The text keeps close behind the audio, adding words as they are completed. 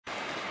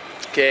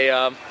Okay,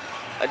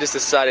 I just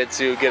decided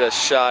to get a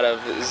shot of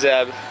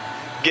Zeb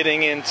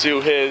getting into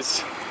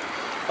his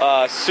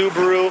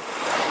Subaru.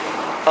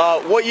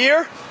 What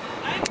year?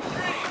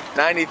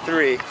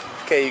 93.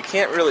 Okay, you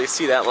can't really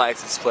see that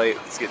license plate.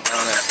 Let's get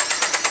down there.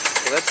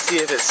 Okay, let's see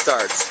if it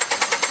starts.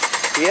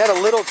 He had a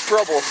little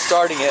trouble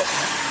starting it.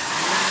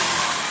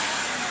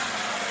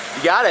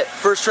 You got it.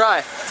 First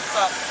try.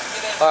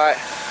 All right.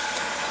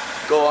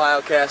 Go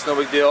Ohio Cast, no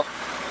big deal.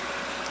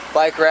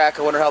 Bike rack,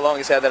 I wonder how long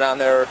he's had that on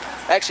there.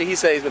 Actually, he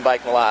said he's been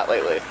biking a lot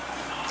lately.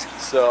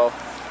 So,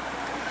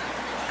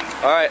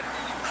 all right.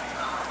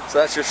 So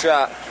that's your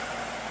shot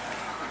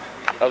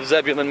of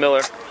Zebulon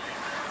Miller,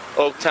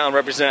 Oaktown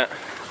represent.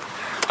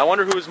 I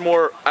wonder who's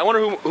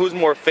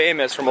more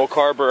famous from Oak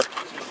Harbor,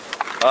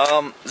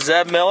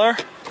 Zeb Miller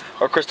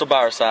or Crystal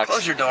Bowersox?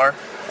 Close your door.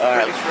 All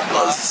right.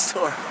 Close the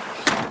door.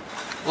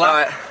 Left? All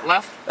right.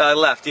 Left?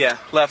 Left, yeah.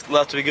 Left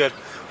to be good.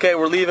 Okay,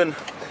 we're leaving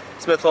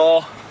Smith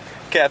Hall,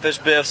 Catfish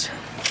Biffs.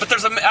 But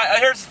there's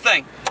here's the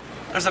thing.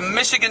 There's a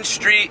Michigan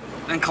Street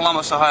in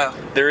Columbus, Ohio.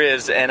 There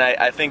is, and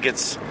I think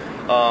it's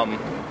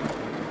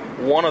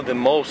one of the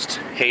most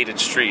hated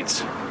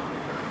streets.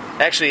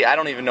 Actually, I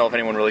don't even know if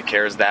anyone really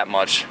cares that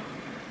much.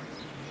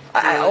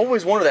 I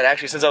always wondered that,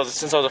 actually, since I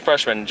was a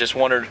freshman. Just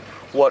wondered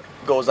what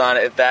goes on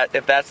if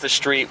that's the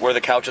street where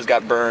the couches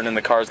got burned and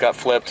the cars got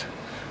flipped.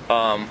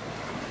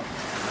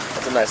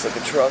 That's a nice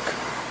looking truck.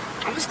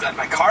 I'm just glad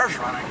my car's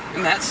running.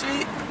 Isn't that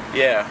sweet?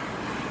 Yeah.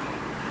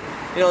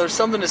 You know, there's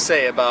something to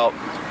say about...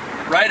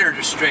 Right or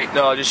just straight?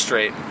 No, just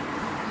straight.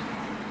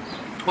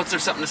 What's there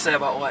something to say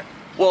about what?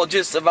 Well,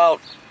 just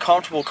about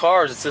comfortable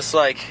cars. It's just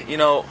like, you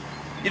know,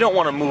 you don't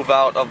want to move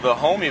out of the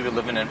home you've been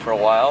living in for a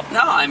while. No,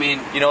 I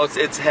mean... You know,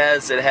 it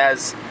has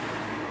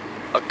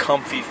a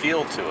comfy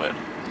feel to it.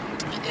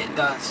 It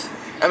does.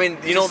 I mean,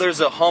 you know,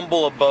 there's a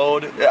humble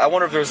abode. I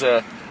wonder if there's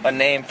a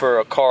name for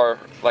a car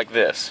like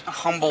this. A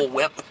humble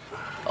whip.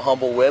 A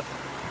humble whip?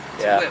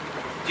 Yeah. Whip.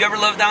 Do you ever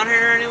live down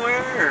here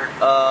anywhere? Or?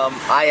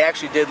 I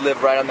actually did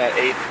live right on that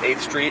 8th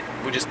Street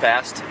we just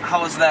passed.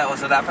 How was that?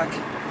 Was it epic?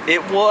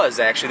 It was,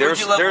 actually.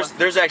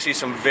 There's actually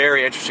some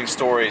very interesting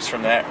stories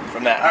from that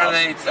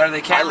house. Are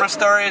they camera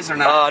stories or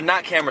not?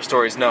 Not camera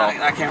stories, no.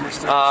 Not camera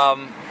stories.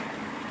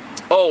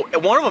 Oh,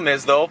 one of them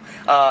is though.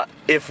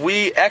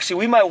 We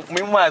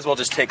might as well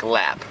just take a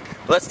lap.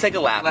 Let's take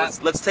a lap.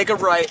 Let's take a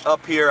right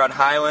up here on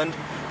Highland.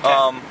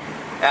 Okay.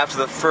 After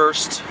the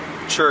first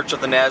Church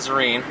of the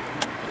Nazarene.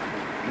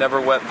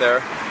 Never went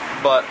there,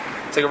 but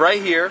take it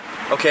right here,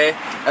 okay?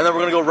 And then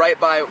we're gonna go right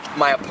by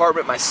my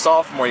apartment my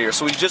sophomore year.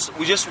 So we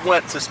just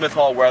went to Smith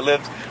Hall where I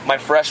lived my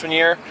freshman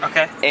year.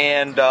 Okay.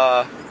 And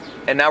now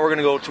we're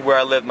gonna go to where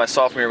I lived my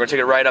sophomore year. We're gonna take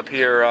it right up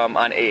here on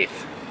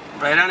 8th.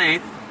 Right on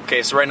 8th.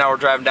 Okay, so right now we're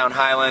driving down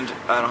Highland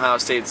on Ohio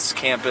State's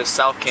campus,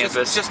 South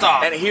Campus. Just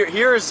off. And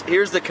here's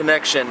the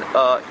connection.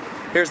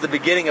 Here's the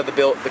beginning of the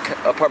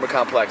apartment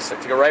complex. So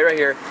take it right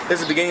here.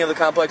 This is the beginning of the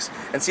complex,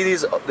 and see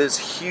this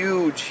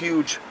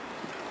huge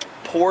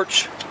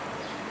porches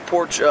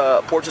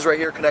right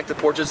here, connected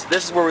porches.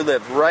 This is where we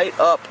live, right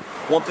up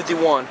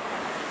 151,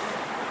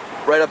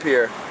 right up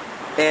here.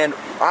 And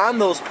on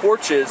those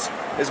porches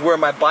is where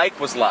my bike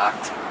was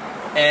locked,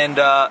 and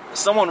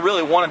someone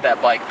really wanted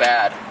that bike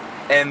bad.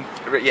 And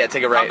yeah,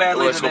 take it right.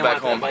 Let's go back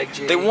home.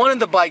 They wanted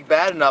the bike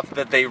bad enough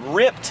that they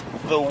ripped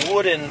the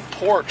wooden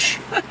porch,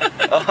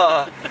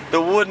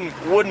 the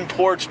wooden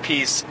porch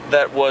piece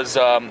that was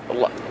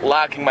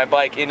locking my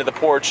bike into the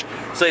porch.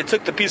 So they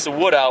took the piece of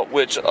wood out,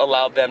 which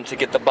allowed them to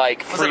get the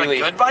bike freely. Was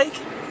it a good bike?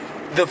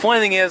 The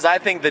funny thing is, I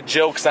think the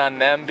joke's on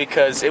them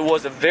because it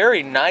was a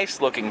very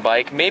nice looking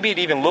bike. Maybe it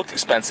even looked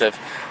expensive,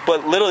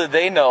 but little did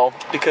they know,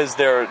 because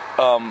they're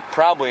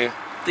probably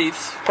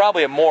thieves,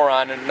 probably a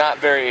moron and not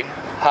very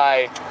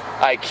high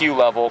IQ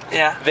level.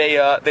 Yeah.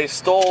 They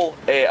stole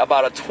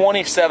about a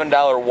 $27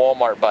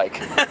 Walmart bike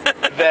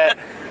that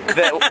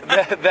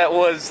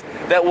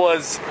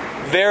was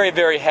very,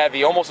 very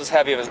heavy, almost as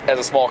heavy as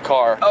a small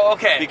car. Oh,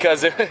 okay.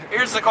 Because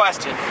here's the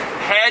question: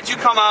 had you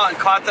come out and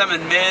caught them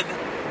in mid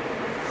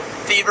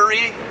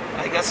thievery,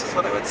 I guess is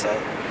what I would say,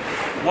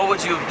 what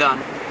would you have done?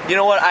 You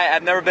know what?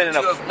 I've never been in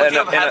a. Would you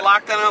have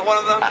headlocked them at one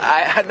of them?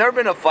 I've never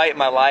been in a fight in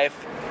my life,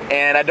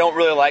 and I don't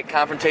really like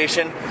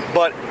confrontation,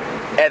 but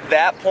at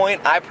that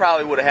point, I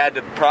probably would have had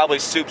to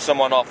soup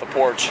someone off the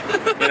porch,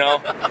 you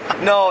know?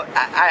 No,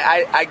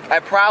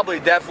 I probably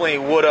definitely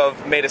would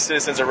have made a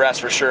citizen's arrest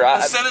for sure.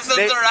 A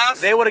citizen's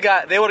arrest? They would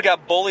have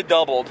got bully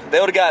doubled. They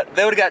would have got.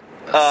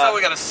 So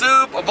we got a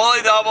soup, a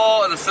bully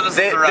double, and a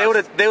citizen's arrest.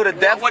 They would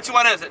have Which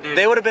one is it, dude?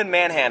 They would have been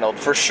manhandled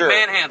for sure.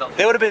 Manhandled.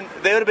 They would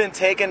have been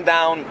taken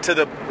down to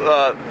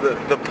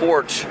the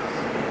porch.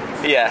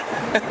 Yeah.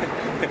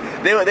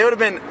 they would have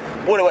been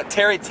what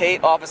Terry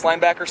Tate, office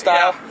linebacker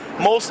style. Yeah.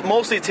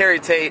 Mostly Terry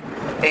Tate,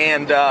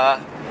 and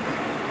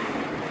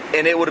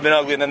it would have been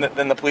ugly, and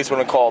then the police would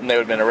have called, and they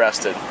would have been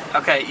arrested.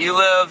 Okay, you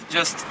live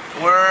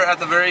we're at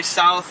the very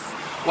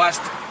southwest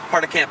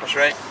part of campus,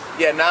 right?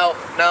 Yeah,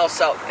 now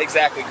south,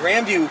 exactly.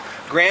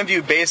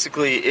 Grandview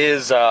basically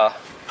is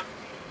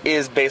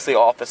basically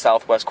off the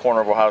southwest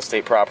corner of Ohio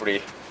State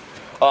property.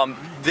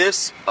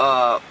 This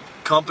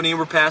company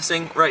we're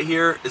passing right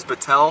here is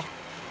Battelle.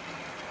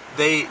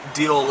 They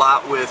deal a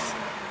lot with.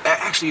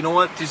 Actually, you know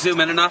what? Do you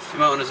zoom in enough? You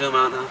might want to zoom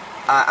out now.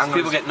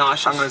 People get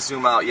nauseous. I'm gonna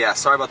zoom out. Yeah,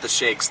 sorry about the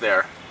shakes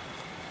there.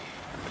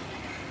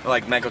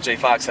 Like Michael J.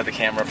 Fox had the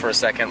camera for a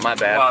second. My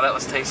bad. Wow, that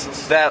was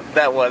tasteless.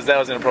 That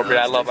was inappropriate.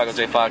 I love Michael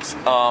J. Fox.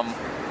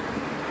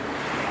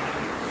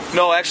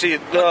 No, actually,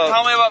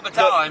 tell me about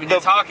Battelle. I mean, you're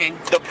talking.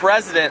 The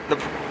president,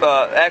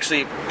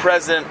 actually,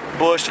 President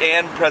Bush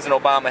and President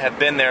Obama have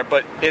been there,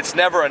 but it's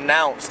never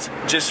announced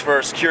just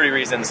for security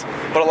reasons.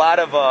 But a lot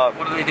of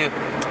what do they do?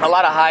 A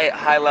lot of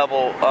high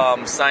level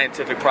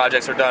scientific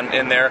projects are done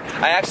in there.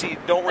 I actually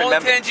don't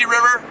remember. Olentangy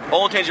River.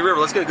 Olentangy River.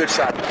 Let's get a good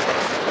shot.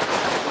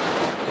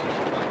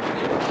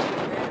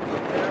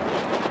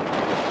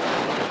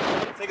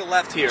 Take a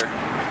left here.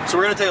 So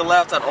we're gonna take a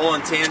left on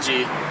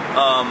Olentangy.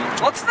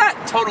 Let's not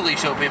totally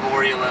show people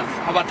where you live.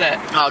 How about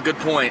that? Oh, good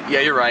point. Yeah,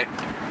 you're right.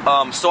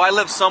 So I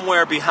live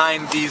somewhere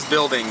behind these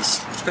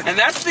buildings. And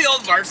that's the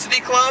old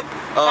varsity club?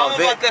 Tell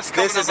me about this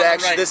coming up on the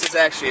right. This is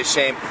actually a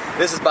shame.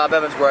 This is Bob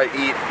Evans, where I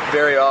eat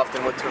very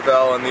often with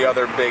Tervel and the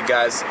other big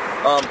guys.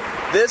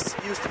 This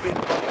used to be the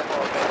Bucket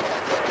Hall of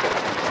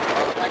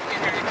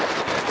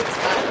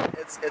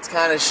Fame. It's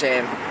kind of a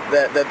shame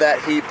that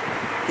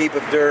heap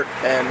of dirt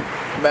and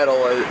metal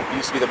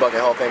used to be the Bucket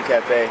Hall of Fame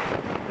Cafe.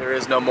 There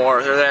is no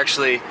more.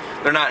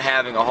 They're not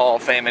having a Hall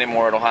of Fame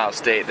anymore at Ohio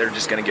State. They're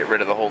just going to get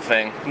rid of the whole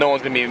thing. No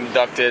one's going to be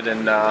inducted,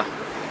 and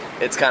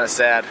it's kind of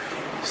sad.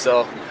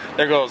 So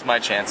there goes my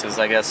chances,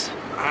 I guess.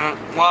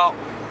 Well,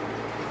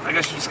 I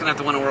guess you're just going to have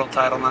to win a world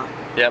title now.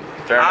 Yep,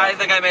 fair enough. I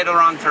think I made a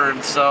wrong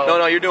turn, so...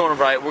 No, you're doing it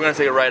right. We're going to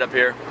take it right up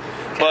here.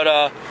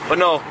 Okay. But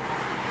no.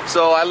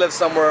 So I live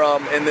somewhere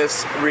in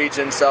this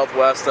region,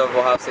 southwest of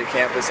Ohio State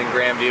campus in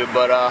Grandview.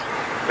 But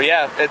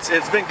yeah,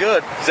 it's been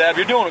good. Zeb,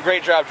 you're doing a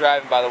great job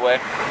driving, by the way.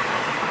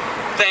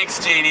 Thanks,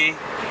 JD.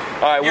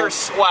 All right, you're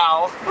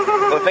swell.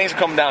 Well, thanks for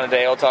coming down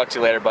today. I'll talk to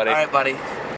you later, buddy. All right, buddy.